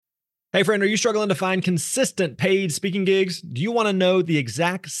Hey friend, are you struggling to find consistent paid speaking gigs? Do you want to know the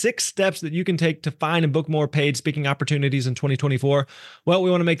exact 6 steps that you can take to find and book more paid speaking opportunities in 2024? Well,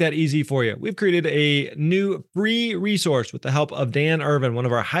 we want to make that easy for you. We've created a new free resource with the help of Dan Irvin, one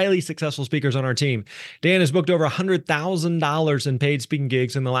of our highly successful speakers on our team. Dan has booked over $100,000 in paid speaking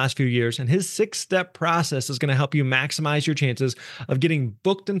gigs in the last few years, and his 6-step process is going to help you maximize your chances of getting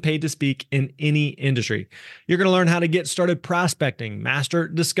booked and paid to speak in any industry. You're going to learn how to get started prospecting, master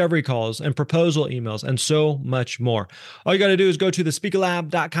discovery calls, and proposal emails, and so much more. All you got to do is go to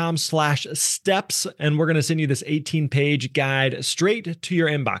thespeakerlab.com/steps, and we're going to send you this 18-page guide straight to your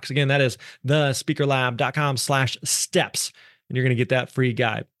inbox. Again, that is thespeakerlab.com/steps, and you're going to get that free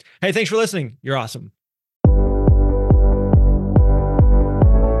guide. Hey, thanks for listening. You're awesome.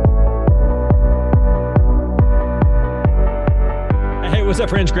 Hey, what's up,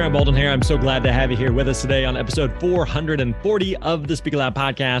 friends? Grant Bolden here. I'm so glad to have you here with us today on episode 440 of the Speaker Lab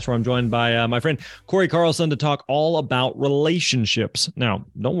podcast, where I'm joined by my friend Cory Carlson to talk all about relationships. Now,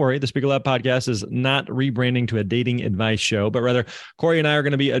 don't worry, the Speaker Lab podcast is not rebranding to a dating advice show, but rather Cory and I are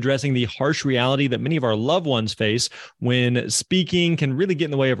going to be addressing the harsh reality that many of our loved ones face when speaking can really get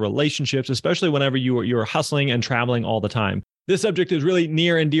in the way of relationships, especially whenever you're hustling and traveling all the time. This subject is really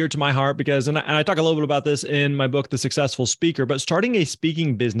near and dear to my heart because, and I talk a little bit about this in my book, The Successful Speaker, but starting a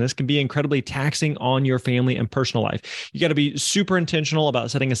speaking business can be incredibly taxing on your family and personal life. You got to be super intentional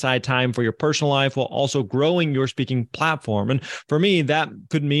about setting aside time for your personal life while also growing your speaking platform. And for me, that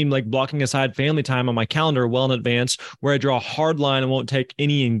could mean like blocking aside family time on my calendar well in advance, where I draw a hard line and won't take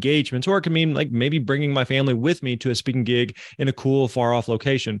any engagements. Or it can mean like maybe bringing my family with me to a speaking gig in a cool, far off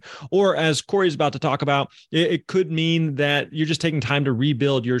location. Or as Cory's about to talk about, it could mean that you're just taking time to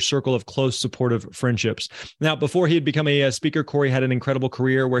rebuild your circle of close, supportive friendships. Now, before he had become a speaker, Cory had an incredible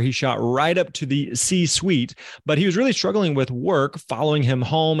career where he shot right up to the C-suite, but he was really struggling with work following him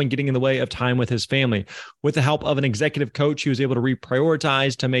home and getting in the way of time with his family. With the help of an executive coach, he was able to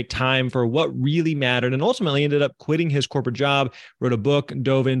reprioritize to make time for what really mattered, and ultimately ended up quitting his corporate job, wrote a book,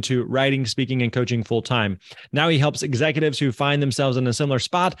 dove into writing, speaking, and coaching full time. Now he helps executives who find themselves in a similar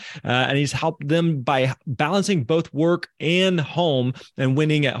spot, and he's helped them by balancing both work and home and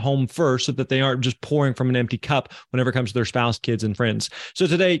winning at home first, so that they aren't just pouring from an empty cup whenever it comes to their spouse, kids, and friends. So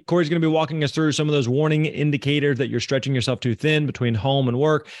today, Cory's going to be walking us through some of those warning indicators that you're stretching yourself too thin between home and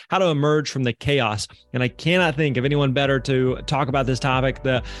work, how to emerge from the chaos. And I cannot think of anyone better to talk about this topic.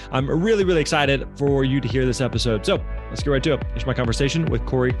 I'm really, really excited for you to hear this episode. So let's get right to it. Here's my conversation with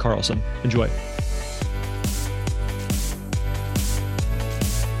Cory Carlson. Enjoy.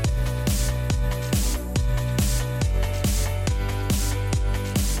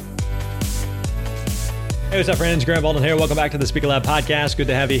 Hey, what's up, friends? Grant Bolden here. Welcome back to the Speaker Lab podcast. Good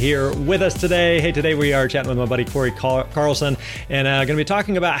to have you here with us today. Hey, today we are chatting with my buddy Cory Carlson, and going to be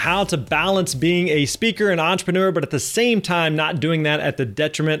talking about how to balance being a speaker and entrepreneur, but at the same time not doing that at the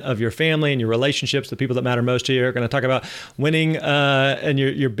detriment of your family and your relationships, the people that matter most to you. We're going to talk about winning in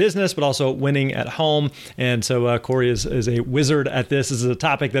your business, but also winning at home. And so Cory is a wizard at this. This is a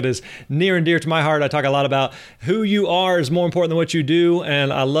topic that is near and dear to my heart. I talk a lot about who you are is more important than what you do,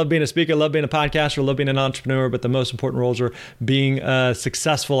 and I love being a speaker, love being a podcaster, love being an entrepreneur, but the most important roles are being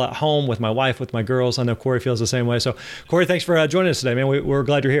successful at home with my wife, with my girls. I know Cory feels the same way. So Cory, thanks for joining us today, man. We're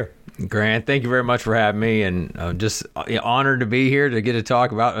glad you're here. Grant, thank you very much for having me, and just honored to be here to get to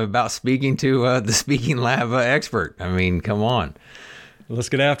talk about speaking to the Speaking Lab expert. I mean, come on. Let's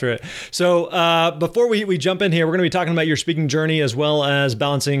get after it. So before we jump in here, we're going to be talking about your speaking journey as well as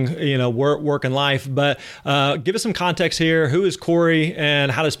balancing, work and life. But give us some context here. Who is Cory,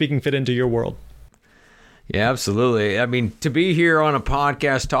 and how does speaking fit into your world? Yeah, absolutely. I mean, to be here on a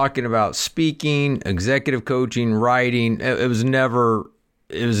podcast talking about speaking, executive coaching, writing, it was never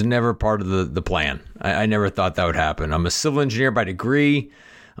part of the plan. I never thought that would happen. I'm a civil engineer by degree.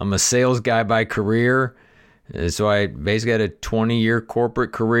 I'm a sales guy by career. So I basically had a 20-year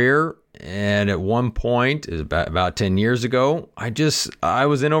corporate career. And at one point, it was about 10 years ago, I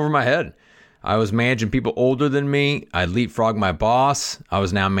was in over my head. I was managing people older than me. I leapfrogged my boss. I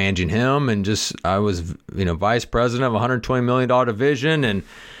was now managing him, and I was, vice president of a $120 million division. And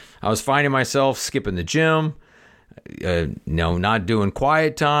I was finding myself skipping the gym, not doing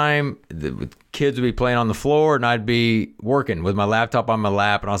quiet time. The kids would be playing on the floor, and I'd be working with my laptop on my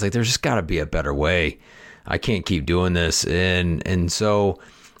lap. And I was like, there's just got to be a better way. I can't keep doing this. And so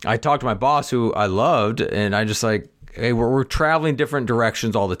I talked to my boss, who I loved, and I just like, hey, we're traveling different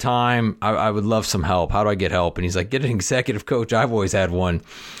directions all the time. I would love some help. How do I get help? And he's like, get an executive coach. I've always had one.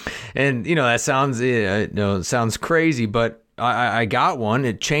 And, that sounds crazy, but I got one.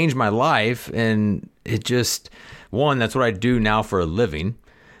 It changed my life. And it just, one, that's what I do now for a living.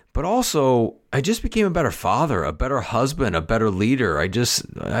 but also I just became a better father, a better husband, a better leader.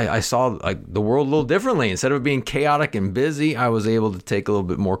 I saw like the world a little differently. Instead of being chaotic and busy, I was able to take a little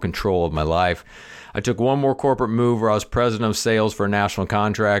bit more control of my life. I took one more corporate move where I was president of sales for a national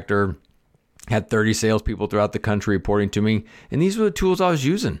contractor, had 30 salespeople throughout the country reporting to me. And these were the tools I was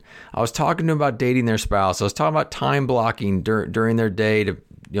using. I was talking to them about dating their spouse. I was talking about time blocking during their day to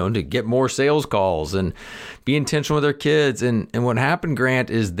get more sales calls and be intentional with their kids. And what happened, Grant,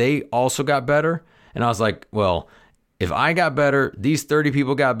 is they also got better. And I was like, well, if I got better, these 30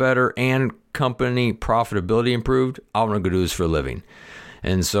 people got better, and company profitability improved, I want to go do this for a living.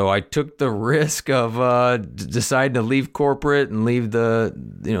 And so I took the risk of deciding to leave corporate and leave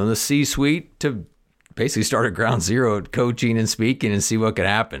the C-suite to basically start at ground zero at coaching and speaking and see what could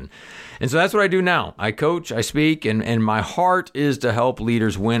happen. And so that's what I do now. I coach, I speak, and my heart is to help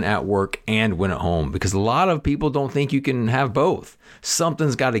leaders win at work and win at home, because a lot of people don't think you can have both.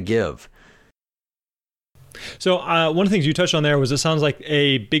 Something's got to give. So one of the things you touched on there was, it sounds like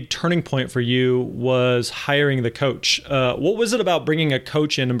a big turning point for you was hiring the coach. What was it about bringing a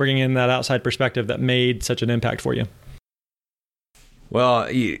coach in and bringing in that outside perspective that made such an impact for you? Well,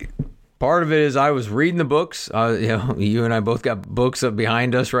 part of it is I was reading the books. You and I both got books up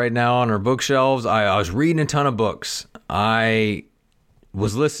behind us right now on our bookshelves. I was reading a ton of books. I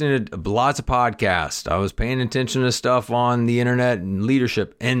was listening to lots of podcasts. I was paying attention to stuff on the internet and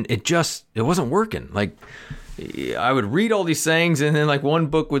leadership, and it wasn't working. Like, I would read all these things, and then like one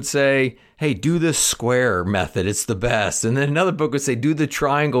book would say, hey, do the square method, it's the best. And then another book would say, do the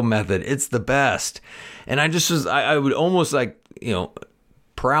triangle method, it's the best. And I would almost like,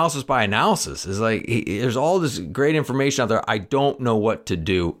 paralysis by analysis. Is like, there's all this great information out there. I don't know what to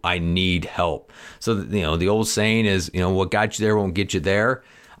do. I need help. So, the old saying is, what got you there won't get you there.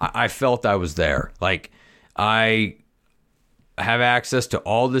 I felt I was there. Like, I have access to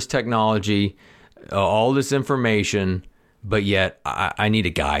all this technology, all this information, but yet I need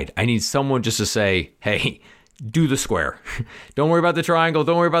a guide. I need someone just to say, hey, do the square. Don't worry about the triangle.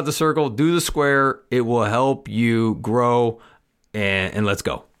 Don't worry about the circle. Do the square. It will help you grow. And let's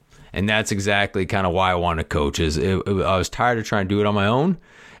go. And that's exactly kind of why I want to coach. I was tired of trying to do it on my own.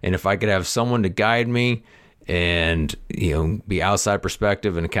 And if I could have someone to guide me and, be outside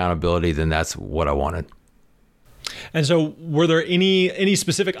perspective and accountability, then that's what I wanted. And so were there any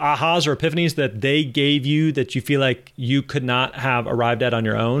specific ahas or epiphanies that they gave you that you feel like you could not have arrived at on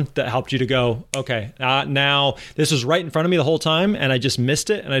your own that helped you to go, okay, now this was right in front of me the whole time and I just missed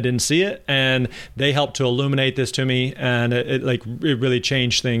it and I didn't see it, and they helped to illuminate this to me, and it really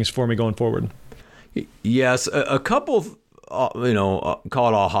changed things for me going forward? Yes, a couple, call it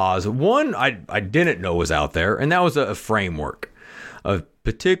ahas. One I didn't know was out there, and that was a framework. A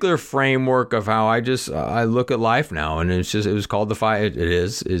particular framework of how I look at life now, and it's called the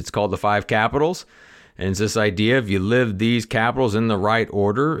five capitals, and it's this idea if you live these capitals in the right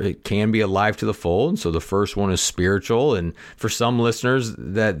order, it can be a life to the full. And so the first one is spiritual, and for some listeners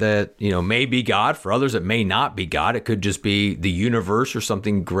that may be God, for others it may not be God. It could just be the universe or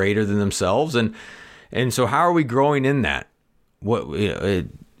something greater than themselves, and so how are we growing in that?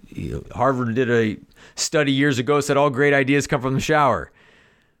 Harvard did a study years ago, said all great ideas come from the shower.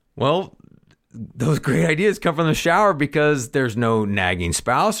 Well, those great ideas come from the shower because there's no nagging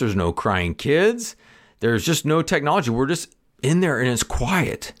spouse, there's no crying kids, there's just no technology. We're just in there and it's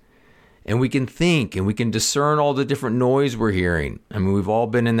quiet. And we can think and we can discern all the different noise we're hearing. I mean, we've all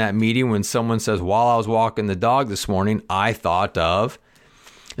been in that meeting when someone says, while I was walking the dog this morning, I thought of.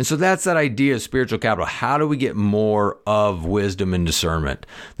 And so that's that idea of spiritual capital. How do we get more of wisdom and discernment?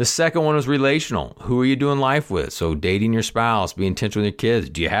 The second one is relational. Who are you doing life with? So dating your spouse, be intentional with your kids.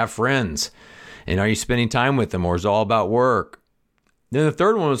 Do you have friends? And are you spending time with them, or is it all about work? Then the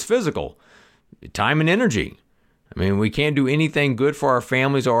third one was physical. Time and energy. I mean, we can't do anything good for our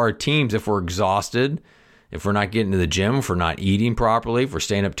families or our teams if we're exhausted, if we're not getting to the gym, if we're not eating properly, if we're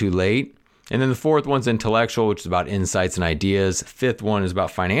staying up too late. And then the fourth one's intellectual, which is about insights and ideas. Fifth one is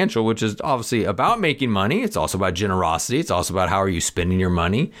about financial, which is obviously about making money. It's also about generosity. It's also about how are you spending your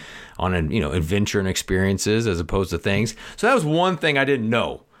money on adventure and experiences as opposed to things. So that was one thing I didn't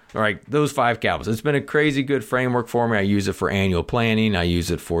know. All right, those five capitals. It's been a crazy good framework for me. I use it for annual planning. I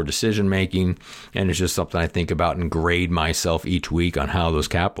use it for decision making. And it's just something I think about and grade myself each week on how those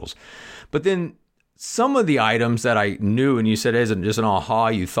capitals. But then some of the items that I knew, and you said as just an aha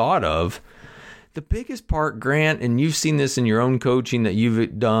you thought of, the biggest part, Grant, and you've seen this in your own coaching that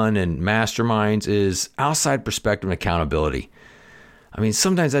you've done and masterminds, is outside perspective and accountability. I mean,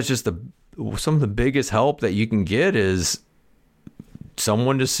 sometimes that's just some of the biggest help that you can get is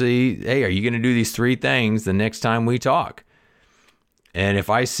someone to see, hey, are you going to do these three things the next time we talk? And if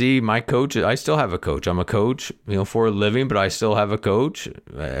I see my coach, I still have a coach. I'm a coach, for a living, but I still have a coach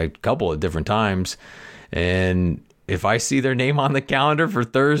a couple of different times. And if I see their name on the calendar for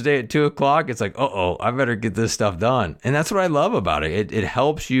Thursday at 2:00, it's like, I better get this stuff done. And that's what I love about it. It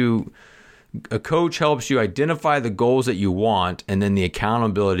helps you. A coach helps you identify the goals that you want, and then the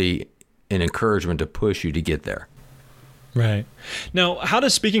accountability and encouragement to push you to get there. Right. Now, how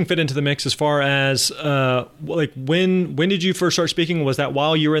does speaking fit into the mix as far as when did you first start speaking? Was that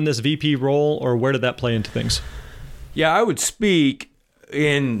while you were in this VP role, or where did that play into things? Yeah, I would speak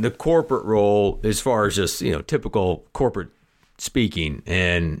in the corporate role as far as just, typical corporate speaking.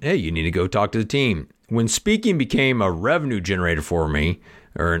 And, hey, you need to go talk to the team. When speaking became a revenue generator for me,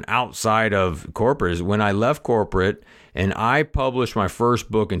 or an outside of corporate, is when I left corporate and I published my first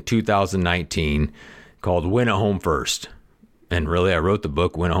book in 2019 called Win at Home First. And really, I wrote the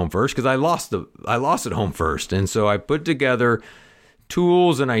book Win at Home First because I lost at home first. And so I put together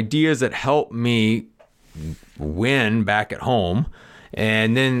tools and ideas that help me win back at home,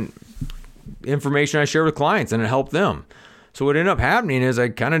 and then information I share with clients, and it helped them. So what ended up happening is I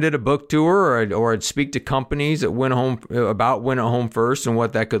kind of did a book tour, or I'd speak to companies that Win at Home First and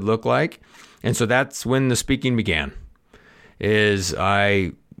what that could look like. And so that's when the speaking began. Is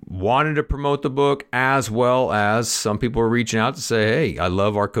I wanted to promote the book, as well as some people were reaching out to say, hey, I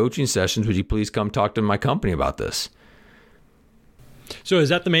love our coaching sessions. Would you please come talk to my company about this? So is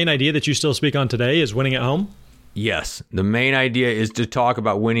that the main idea that you still speak on today, is winning at home? Yes. The main idea is to talk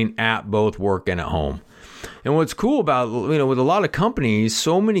about winning at both work and at home. And what's cool about, with a lot of companies,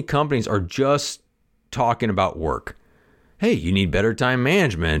 so many companies are just talking about work. Hey, you need better time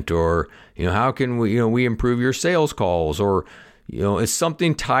management, or, how can we improve your sales calls, or, it's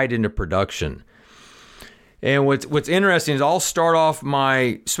something tied into production. And what's interesting is I'll start off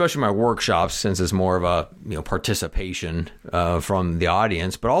especially my workshops, since it's more of a, participation from the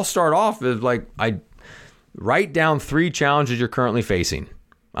audience, but I'll start off with I write down 3 challenges you're currently facing.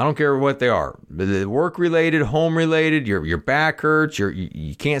 I don't care what they are. Work related, home related, your back hurts,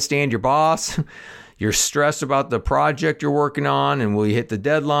 you can't stand your boss, you're stressed about the project you're working on, and will you hit the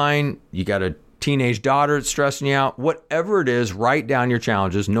deadline? You got a teenage daughter that's stressing you out. Whatever it is, write down your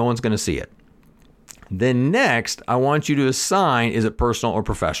challenges. No one's going to see it. Then next, I want you to assign, is it personal or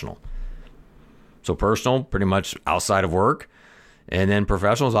professional? So personal, pretty much outside of work. And then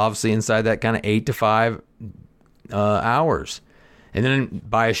professional is obviously inside that kind of 8 to 5 hours. And then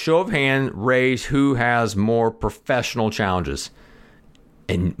by a show of hand, raise who has more professional challenges.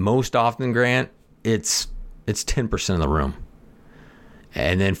 And most often, Grant, it's 10% of the room.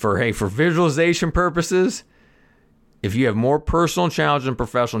 And then for visualization purposes, if you have more personal challenges than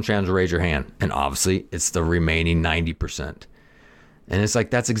professional challenges, raise your hand. And obviously, it's the remaining 90%. And it's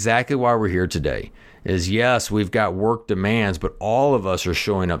that's exactly why we're here today. Is yes, we've got work demands, but all of us are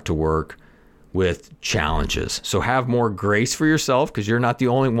showing up to work with challenges. So have more grace for yourself, because you're not the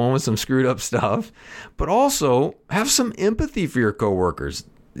only one with some screwed up stuff, but also have some empathy for your coworkers.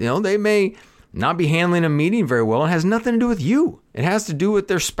 They may not be handling a meeting very well. It has nothing to do with you. It has to do with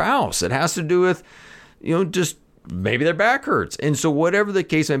their spouse. It has to do with, just maybe their back hurts. And so whatever the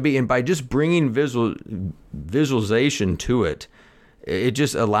case may be, and by just bringing visualization to it, it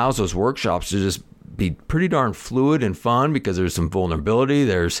just allows those workshops to just be pretty darn fluid and fun, because there's some vulnerability.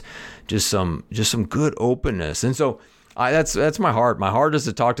 There's just some good openness. And so that's my heart. My heart is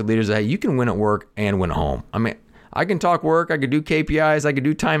to talk to leaders that, hey, you can win at work and win at home. I mean, I can talk work, I could do KPIs, I could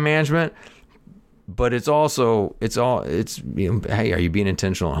do time management, but hey, are you being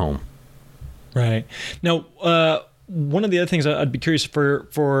intentional at home? Right. Now, one of the other things I'd be curious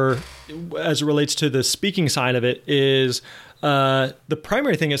for as it relates to the speaking side of it is the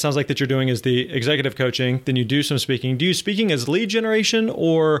primary thing it sounds like that you're doing is the executive coaching. Then you do some speaking. Do you speaking as lead generation,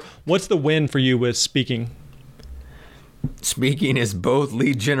 or what's the win for you with speaking? Speaking is both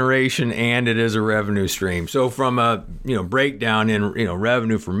lead generation and it is a revenue stream. So from a breakdown in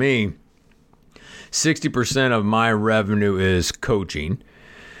revenue for me, 60% of my revenue is coaching.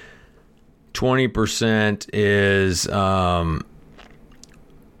 20% is a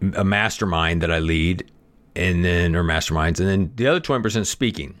mastermind that I lead, or masterminds, and then the other 20% is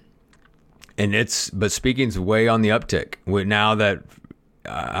speaking. But speaking's way on the uptick. Now that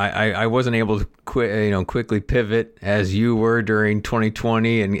I wasn't able to quickly pivot as you were during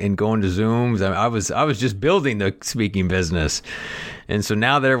 2020 and going to Zooms. I was just building the speaking business. And so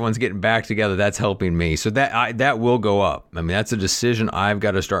now that everyone's getting back together, that's helping me. So that will go up. I mean, that's a decision I've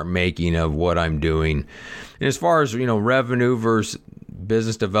got to start making of what I'm doing. And as far as, revenue versus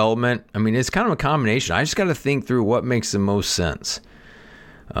business development, I mean, it's kind of a combination. I just got to think through what makes the most sense.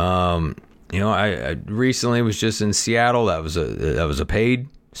 I recently was just in Seattle. That was a paid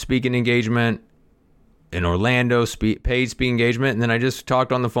speaking engagement. In Orlando, paid speaking engagement. And then I just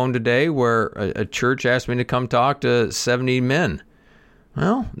talked on the phone today where a church asked me to come talk to 70 men.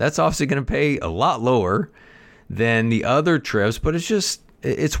 Well, that's obviously going to pay a lot lower than the other trips, but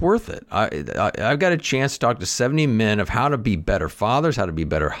it's worth it. I've got a chance to talk to 70 men of how to be better fathers, how to be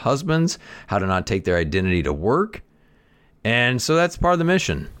better husbands, how to not take their identity to work. And so that's part of the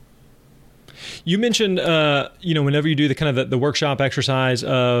mission. You mentioned, whenever you do the kind of the workshop exercise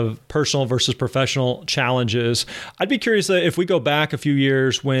of personal versus professional challenges, I'd be curious if we go back a few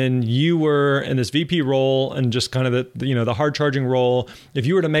years when you were in this VP role and just kind of the hard charging role, if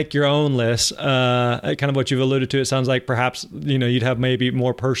you were to make your own list, kind of what you've alluded to, it sounds like perhaps, you'd have maybe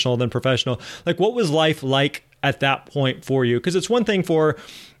more personal than professional. Like, what was life like at that point for you? Because it's one thing for,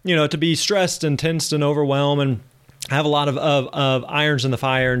 to be stressed and tensed and overwhelmed and have a lot of irons in the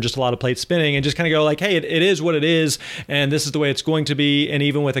fire and just a lot of plates spinning and just kind of go like, hey, it is what it is. And this is the way it's going to be. And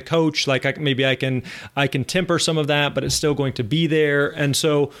even with a coach, like maybe I can temper some of that, but it's still going to be there. And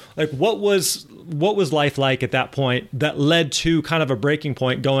so like, what was life like at that point that led to kind of a breaking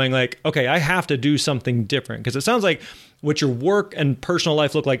point going like, okay, I have to do something different? Because it sounds like what your work and personal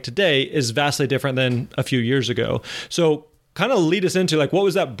life look like today is vastly different than a few years ago. So kind of lead us into like, what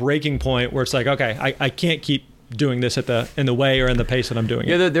was that breaking point where it's like, okay, I can't keep doing this in the way or in the pace that I'm doing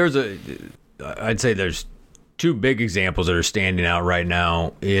it? Yeah, I'd say there's two big examples that are standing out right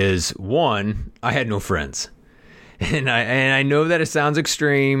now. Is one, I had no friends, and I know that it sounds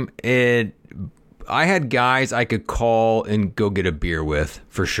extreme. I had guys I could call and go get a beer with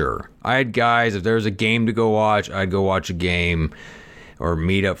for sure. I had guys, if there was a game to go watch, I'd go watch a game or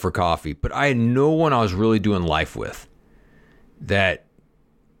meet up for coffee. But I had no one I was really doing life with that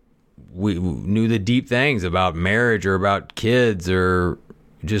we knew the deep things about marriage or about kids or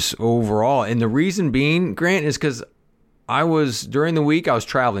just overall. And the reason being, Grant, is because during the week, I was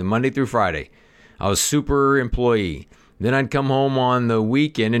traveling Monday through Friday. I was super employee. Then I'd come home on the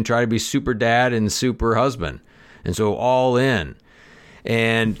weekend and try to be super dad and super husband. And so all in.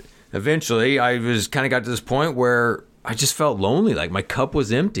 And eventually I was kind of got to this point where I just felt lonely. Like my cup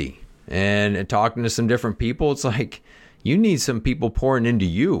was empty. And talking to some different people, it's like, you need some people pouring into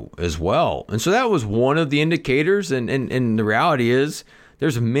you as well. And so that was one of the indicators. And the reality is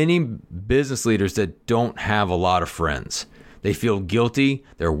there's many business leaders that don't have a lot of friends. They feel guilty.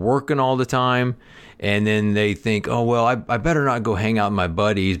 They're working all the time. And then they think, oh, well, I better not go hang out with my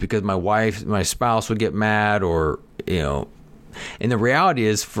buddies because my spouse would get mad or, And the reality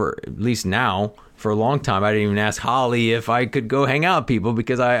is, for at least now, for a long time, I didn't even ask Holly if I could go hang out with people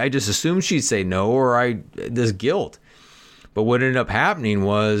because I just assumed she'd say no or this guilt. But what ended up happening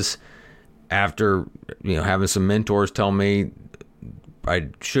was after, having some mentors tell me I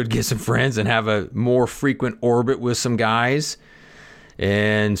should get some friends and have a more frequent orbit with some guys.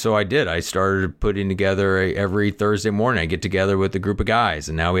 And so I did. I started putting together every Thursday morning, I get together with a group of guys.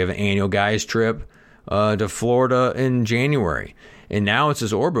 And now we have an annual guys trip to Florida in January. And now it's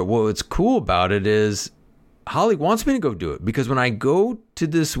this orbit. What's cool about it is Holly wants me to go do it because when I go to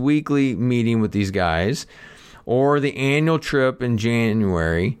this weekly meeting with these guys or the annual trip in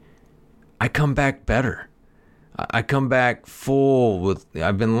January, I come back better. I come back full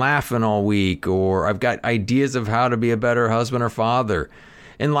I've been laughing all week, or I've got ideas of how to be a better husband or father.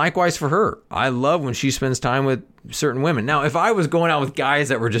 And likewise for her. I love when she spends time with certain women. Now, if I was going out with guys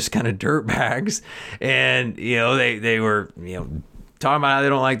that were just kind of dirtbags and, they were, talking about how they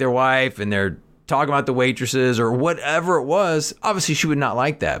don't like their wife and they're talking about the waitresses or whatever it was, obviously she would not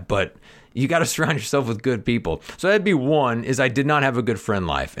like that. But you got to surround yourself with good people. So that'd be one, is I did not have a good friend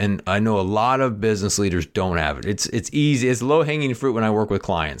life. And I know a lot of business leaders don't have it. It's easy. It's low hanging fruit when I work with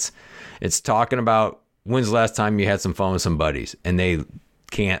clients. It's talking about when's the last time you had some fun with some buddies, and they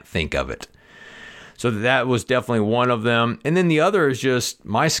can't think of it. So that was definitely one of them. And then the other is just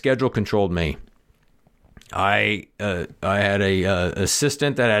my schedule controlled me. I had a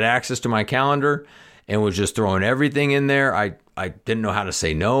assistant that had access to my calendar and was just throwing everything in there. I didn't know how to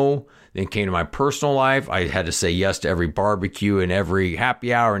say no. Then came to my personal life. I had to say yes to every barbecue and every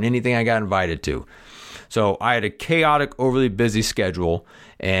happy hour and anything I got invited to. So I had a chaotic, overly busy schedule,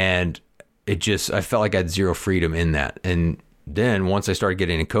 and I felt like I had zero freedom in that. And then once I started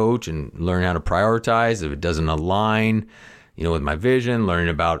getting a coach and learning how to prioritize, if it doesn't align, with my vision, learning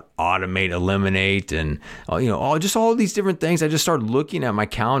about automate, eliminate, and all these different things, I just started looking at my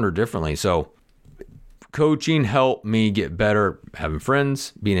calendar differently. So coaching helped me get better at having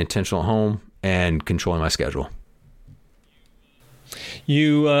friends, being intentional at home, and controlling my schedule.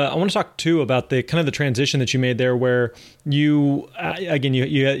 I want to talk too about the kind of the transition that you made there, where you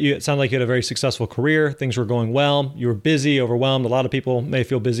it sounded like you had a very successful career. Things were going well. You were busy, overwhelmed. A lot of people may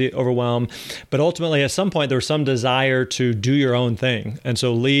feel busy, overwhelmed, but ultimately at some point there was some desire to do your own thing. And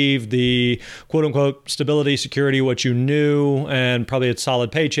so leave the quote unquote stability, security, what you knew, and probably a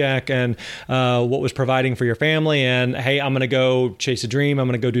solid paycheck and what was providing for your family. And hey, I'm going to go chase a dream. I'm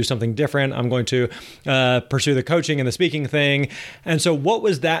going to go do something different. I'm going to pursue the coaching and the speaking thing. And so what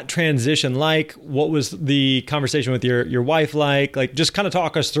was that transition like? What was the conversation with your wife like? Like, just kind of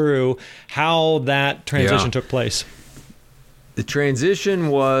talk us through how that transition took place. The transition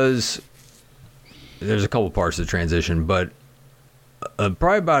was, there's a couple parts of the transition, but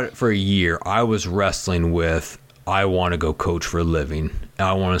probably about for a year, I was wrestling with, I want to go coach for a living.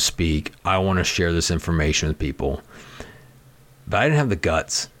 I want to speak. I want to share this information with people. But I didn't have the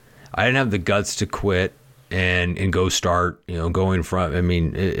guts. I didn't have the guts to quit and go start, going from,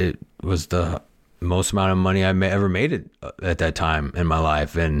 it was the most amount of money I ever made it at that time in my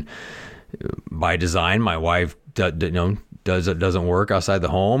life. And by design, my wife doesn't work outside the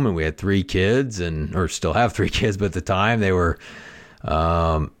home, and we had 3 kids or still have 3 kids, but at the time they were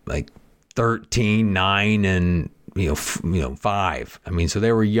like 13, 9, and 5. So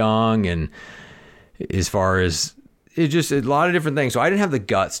they were young, and as far as it's just a lot of different things. So I didn't have the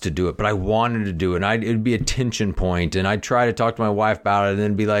guts to do it, but I wanted to do it. And it'd be a tension point, and I'd try to talk to my wife about it and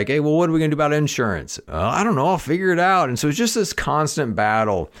then be like, hey, well, what are we going to do about insurance? I don't know. I'll figure it out. And so it's just this constant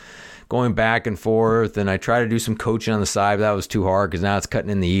battle going back and forth. And I try to do some coaching on the side, but that was too hard because now it's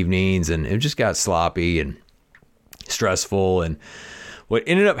cutting in the evenings, and it just got sloppy and stressful. And what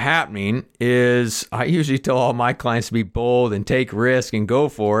ended up happening is I usually tell all my clients to be bold and take risk and go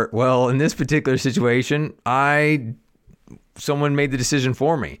for it. Well, in this particular situation, someone made the decision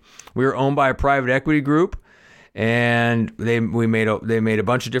for me. We were owned by a private equity group, and they made a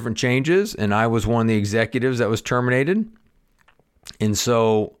bunch of different changes, and I was one of the executives that was terminated. And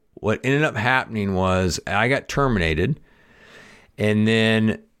so what ended up happening was I got terminated, and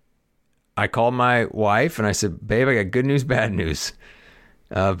then I called my wife and I said, babe, I got good news, bad news.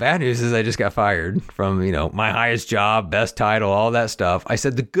 Bad news is I just got fired from, my highest job, best title, all that stuff. I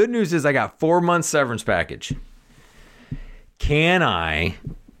said, the good news is I got 4 months severance package. Can I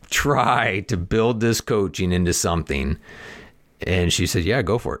try to build this coaching into something? And she said, yeah,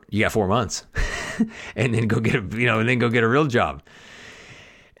 go for it. You got 4 months and then go get a real job.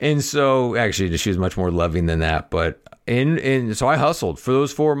 And so actually she was much more loving than that, but so I hustled for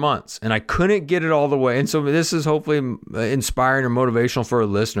those 4 months, and I couldn't get it all the way. And so this is hopefully inspiring or motivational for our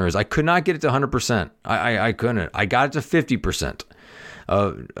listeners. I could not get it to 100%. I couldn't. I got it to 50%.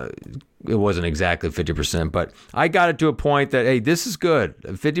 It wasn't exactly 50%, but I got it to a point that, hey, this is good.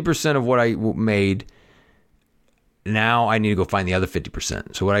 50% of what I made. Now I need to go find the other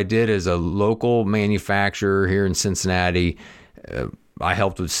 50%. So what I did is a local manufacturer here in Cincinnati. I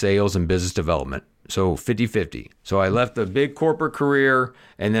helped with sales and business development. So 50-50. So I left the big corporate career,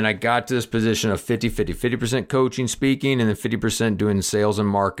 and then I got to this position of 50-50, 50% coaching, speaking, and then 50% doing sales and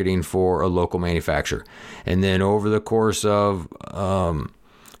marketing for a local manufacturer. And then over the course of a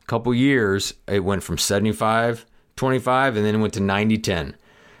couple years, it went from 75-25, and then it went to 90-10.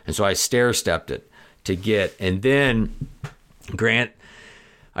 And so I stair-stepped it to get. And then, Grant,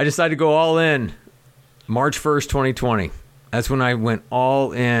 I decided to go all in March 1st, 2020. That's when I went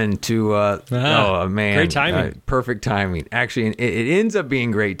all in to, oh man. Great timing. Perfect timing. Actually, it ends up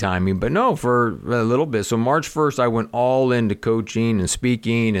being great timing, but no, for a little bit. So March 1st, I went all into coaching and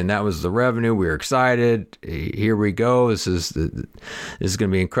speaking, and that was the revenue. We were excited. Here we go. This is going to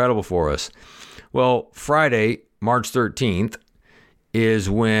be incredible for us. Well, Friday, March 13th is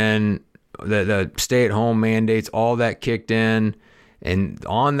when the stay-at-home mandates, all that kicked in. And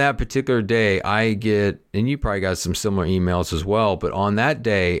on that particular day, I get, and you probably got some similar emails as well, but on that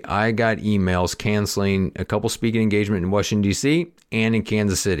day, I got emails canceling a couple speaking engagements in Washington, D.C. and in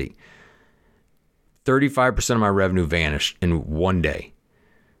Kansas City. 35% of my revenue vanished in one day.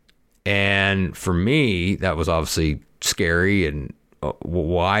 And for me, that was obviously scary. And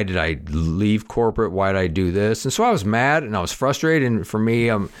why did I leave corporate? Why did I do this? And so I was mad and I was frustrated. And for me,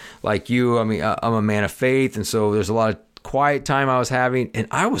 I'm like you, I'm a man of faith. And so there's a lot of quiet time I was having, and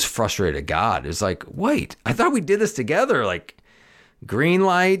I was frustrated at God. It's like, wait, I thought we did this together. Like green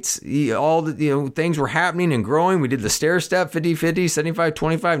lights, all the things were happening and growing. We did the stair step 50-50,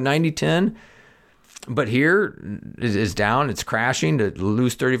 75-25, 90-10. But here is down, it's crashing to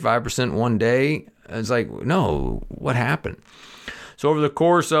lose 35% one day. It's like, no, what happened? So over the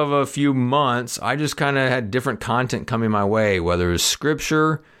course of a few months, I just kind of had different content coming my way, whether it was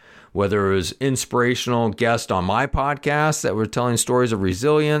scripture, whether it was inspirational guests on my podcast that were telling stories of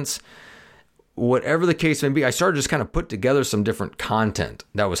resilience, whatever the case may be, I started just kind of put together some different content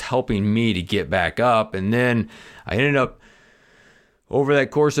that was helping me to get back up. And then I ended up, over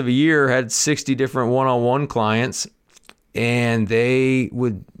that course of a year, had 60 different one-on-one clients, and they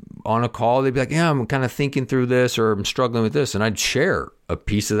would, on a call, they'd be like, yeah, I'm kind of thinking through this, or I'm struggling with this. And I'd share a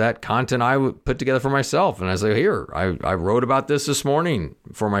piece of that content I would put together for myself. And I was like, here, I wrote about this morning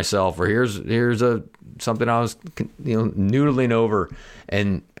for myself, or here's something I was, noodling over.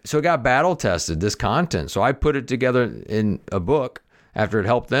 And so it got battle tested, this content. So I put it together in a book after it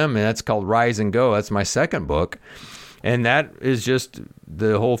helped them. And that's called Rise and Go. That's my second book. And that is just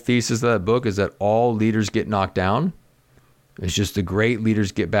the whole thesis of that book, is that all leaders get knocked down. It's just the great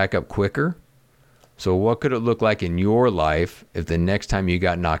leaders get back up quicker. So what could it look like in your life if the next time you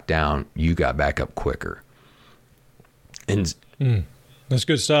got knocked down, you got back up quicker? And that's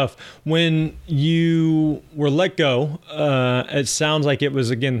good stuff. When you were let go, it sounds like it was,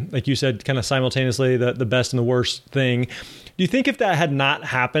 again, like you said, kind of simultaneously the best and the worst thing. Do you think if that had not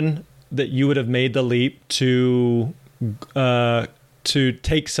happened, that you would have made the leap to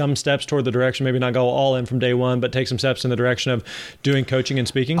take some steps toward the direction, maybe not go all in from day one, but take some steps in the direction of doing coaching and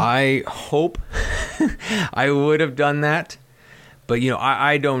speaking? I hope I would have done that, but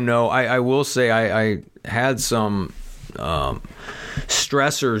I don't know. I will say I had some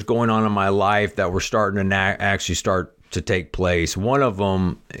stressors going on in my life that were starting to actually start to take place. One of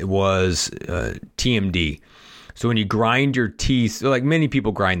them was TMD. So when you grind your teeth, like many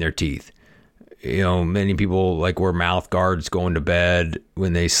people grind their teeth, many people like wear mouth guards going to bed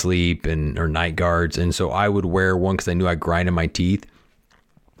when they sleep, or night guards. And so I would wear one because I knew I grinded my teeth.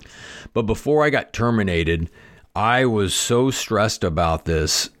 But before I got terminated, I was so stressed about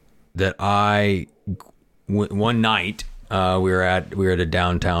this that one night we were at a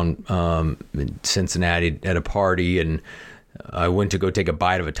downtown in Cincinnati at a party, and I went to go take a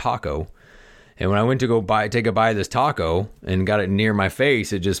bite of a taco. And when I went to go take a bite of this taco and got it near my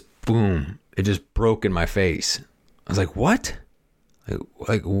face, it just boom. It just broke in my face. I was like, what?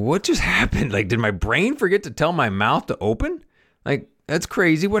 Like what just happened? Like, did my brain forget to tell my mouth to open? Like, that's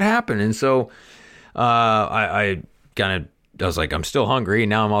crazy. What happened? And so I was like, I'm still hungry. And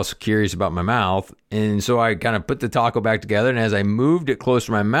now I'm also curious about my mouth. And so I kind of put the taco back together. And as I moved it close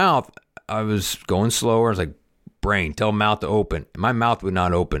to my mouth, I was going slower. I was like, brain, tell mouth to open. And my mouth would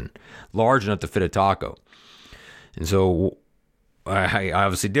not open large enough to fit a taco. And so I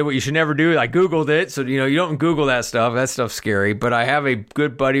obviously did what you should never do. I Googled it. So, you don't Google that stuff. That stuff's scary. But I have a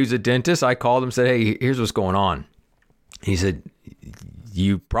good buddy who's a dentist. I called him and said, hey, here's what's going on. He said,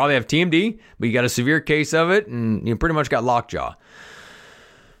 you probably have TMD, but you got a severe case of it, and you pretty much got lockjaw.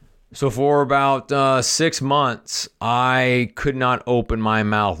 So for about 6 months, I could not open my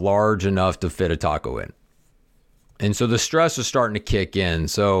mouth large enough to fit a taco in. And so the stress was starting to kick in.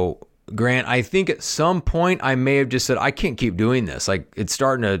 So Grant, I think at some point I may have just said, I can't keep doing this. Like, it's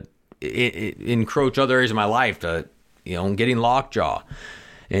starting to encroach other areas of my life to, getting lockjaw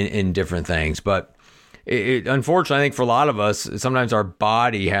and different things. But unfortunately, I think for a lot of us, sometimes our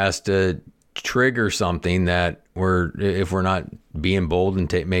body has to trigger something that if we're not being bold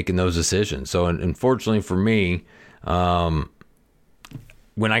and making those decisions. So unfortunately for me,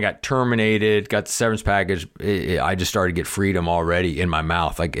 when I got terminated, got the severance package, I just started to get freedom already in my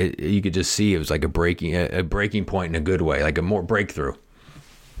mouth. Like you could just see it was like a breaking point in a good way, like a more breakthrough.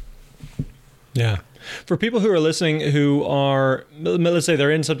 Yeah. For people who are listening who are, let's say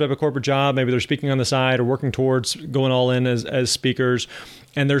they're in some type of corporate job, maybe they're speaking on the side or working towards going all in as speakers,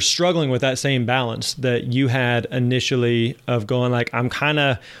 and they're struggling with that same balance that you had initially of going like, I'm kind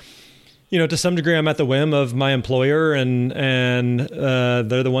of, to some degree, I'm at the whim of my employer, and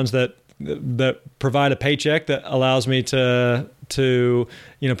they're the ones that provide a paycheck that allows me to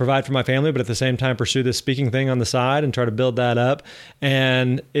provide for my family, but at the same time pursue this speaking thing on the side and try to build that up.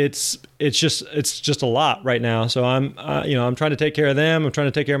 And it's just a lot right now. So I'm trying to take care of them. I'm trying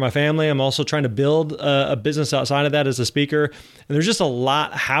to take care of my family. I'm also trying to build a business outside of that as a speaker. And there's just a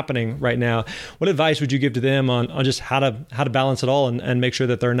lot happening right now. What advice would you give to them on just how to balance it all and make sure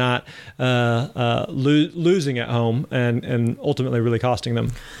that they're not losing at home and ultimately really costing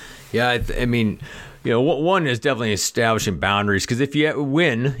them? Yeah, I mean, one is definitely establishing boundaries, because if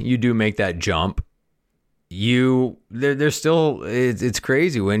when you do make that jump, there's still, it's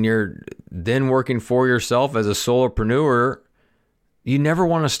crazy when you're then working for yourself as a solopreneur. You never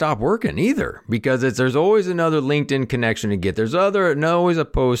want to stop working either, because there's always another LinkedIn connection to get. There's always a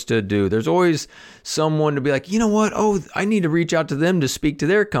post to do. There's always someone to be like, you know what? Oh, I need to reach out to them to speak to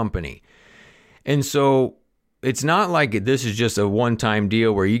their company. And so it's not like this is just a one-time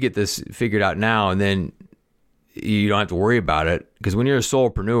deal where you get this figured out now and then you don't have to worry about it. Because when you're a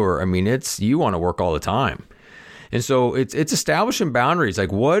solopreneur, I mean, you want to work all the time. And so it's establishing boundaries. Like,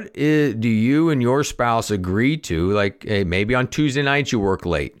 do you and your spouse agree to? Like, hey, maybe on Tuesday nights you work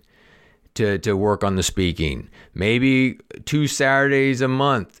late to work on the speaking. Maybe 2 Saturdays a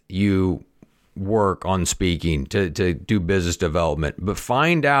month you work on speaking to do business development. But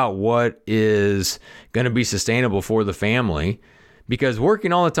find out what is going to be sustainable for the family, because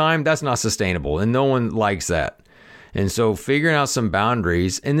working all the time, that's not sustainable, and no one likes that. And so figuring out some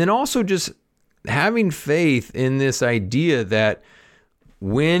boundaries, and then also just having faith in this idea that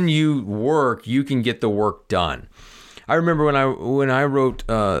when you work, you can get the work done. I remember when I wrote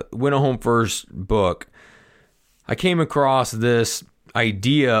Win a Home First book, I came across this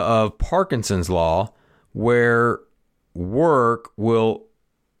idea of Parkinson's law, where work will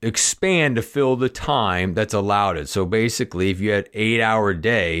expand to fill the time that's allowed it. So basically, if you had 8-hour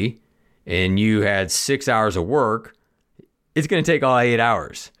day and you had 6 hours of work, it's going to take all 8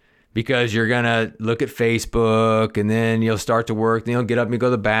 hours, because you're going to look at Facebook, and then you'll start to work, then you'll get up and you go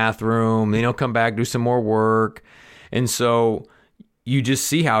to the bathroom, then you'll come back, do some more work. And so you just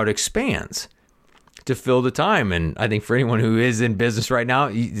see how it expands to fill the time. And I think for anyone who is in business right now,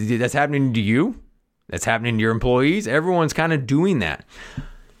 that's happening to you. That's happening to your employees. Everyone's kind of doing that.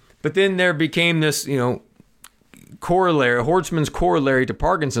 But then there became this, corollary, Horstman's corollary to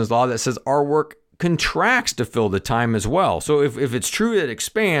Parkinson's law that says our work contracts to fill the time as well. So if it's true that it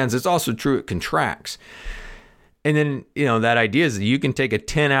expands, it's also true it contracts. And then, that idea is that you can take a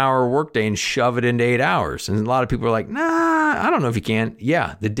 10-hour workday and shove it into 8 hours. And a lot of people are like, nah, I don't know if you can.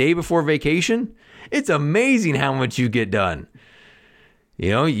 Yeah, the day before vacation, it's amazing how much you get done.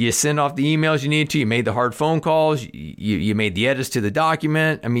 You send off the emails you need to. You made the hard phone calls. You made the edits to the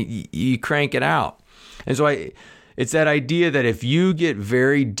document. I mean, you crank it out. And so it's that idea that if you get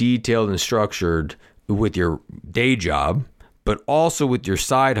very detailed and structured with your day job, but also with your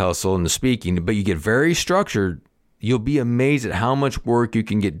side hustle and the speaking, but you get very structured, you'll be amazed at how much work you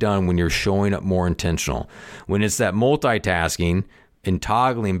can get done when you're showing up more intentional. When it's that multitasking and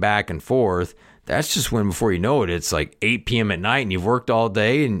toggling back and forth, that's just when, before you know it, it's like 8 p.m. at night and you've worked all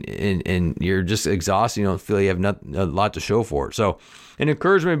day and you're just exhausted. You don't feel you have a lot to show for it. So an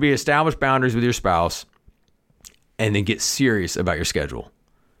encouragement would be establish boundaries with your spouse and then get serious about your schedule.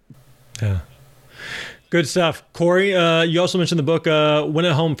 Yeah. Good stuff. Cory, you also mentioned the book, Win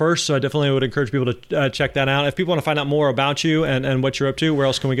at Home First. So I definitely would encourage people to check that out. If people want to find out more about you and what you're up to, where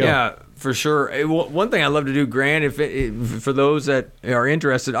else can we go? Yeah, for sure. One thing I'd love to do, Grant, for those that are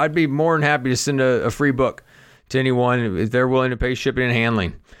interested, I'd be more than happy to send a free book to anyone if they're willing to pay shipping and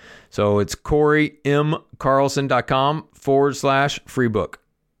handling. So it's CoryMCarlson.com/free book.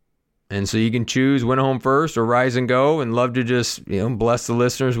 And so you can choose Win a Home First or Rise and Go, and love to just, bless the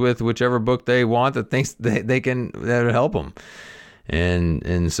listeners with whichever book they want that thinks that'll help them.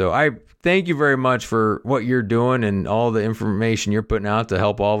 And so I thank you very much for what you're doing and all the information you're putting out to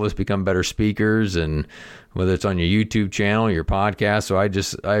help all of us become better speakers, and whether it's on your YouTube channel, your podcast. So I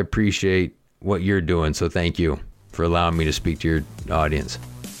appreciate what you're doing. So thank you for allowing me to speak to your audience.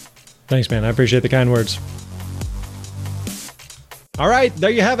 Thanks, man. I appreciate the kind words. All right, there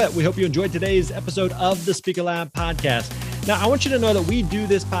you have it. We hope you enjoyed today's episode of the Speaker Lab podcast. Now, I want you to know that we do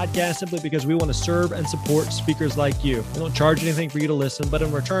this podcast simply because we want to serve and support speakers like you. We don't charge anything for you to listen, but in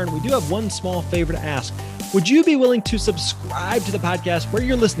return, we do have one small favor to ask. Would you be willing to subscribe to the podcast where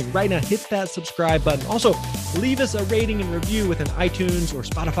you're listening right now? Hit that subscribe button. Also, leave us a rating and review within iTunes or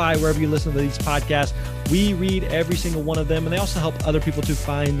Spotify, wherever you listen to these podcasts. We read every single one of them, and they also help other people to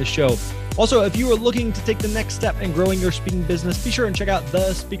find the show. Also, if you are looking to take the next step in growing your speaking business, be sure and check out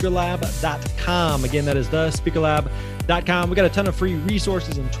thespeakerlab.com. Again, that is thespeakerlab.com. We got a ton of free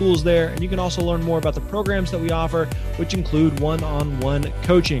resources and tools there, and you can also learn more about the programs that we offer, which include one-on-one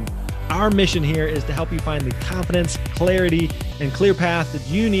coaching. Our mission here is to help you find the confidence, clarity, and clear path that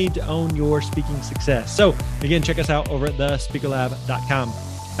you need to own your speaking success. So again, check us out over at thespeakerlab.com.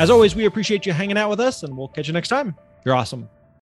 As always, we appreciate you hanging out with us, and we'll catch you next time. You're awesome.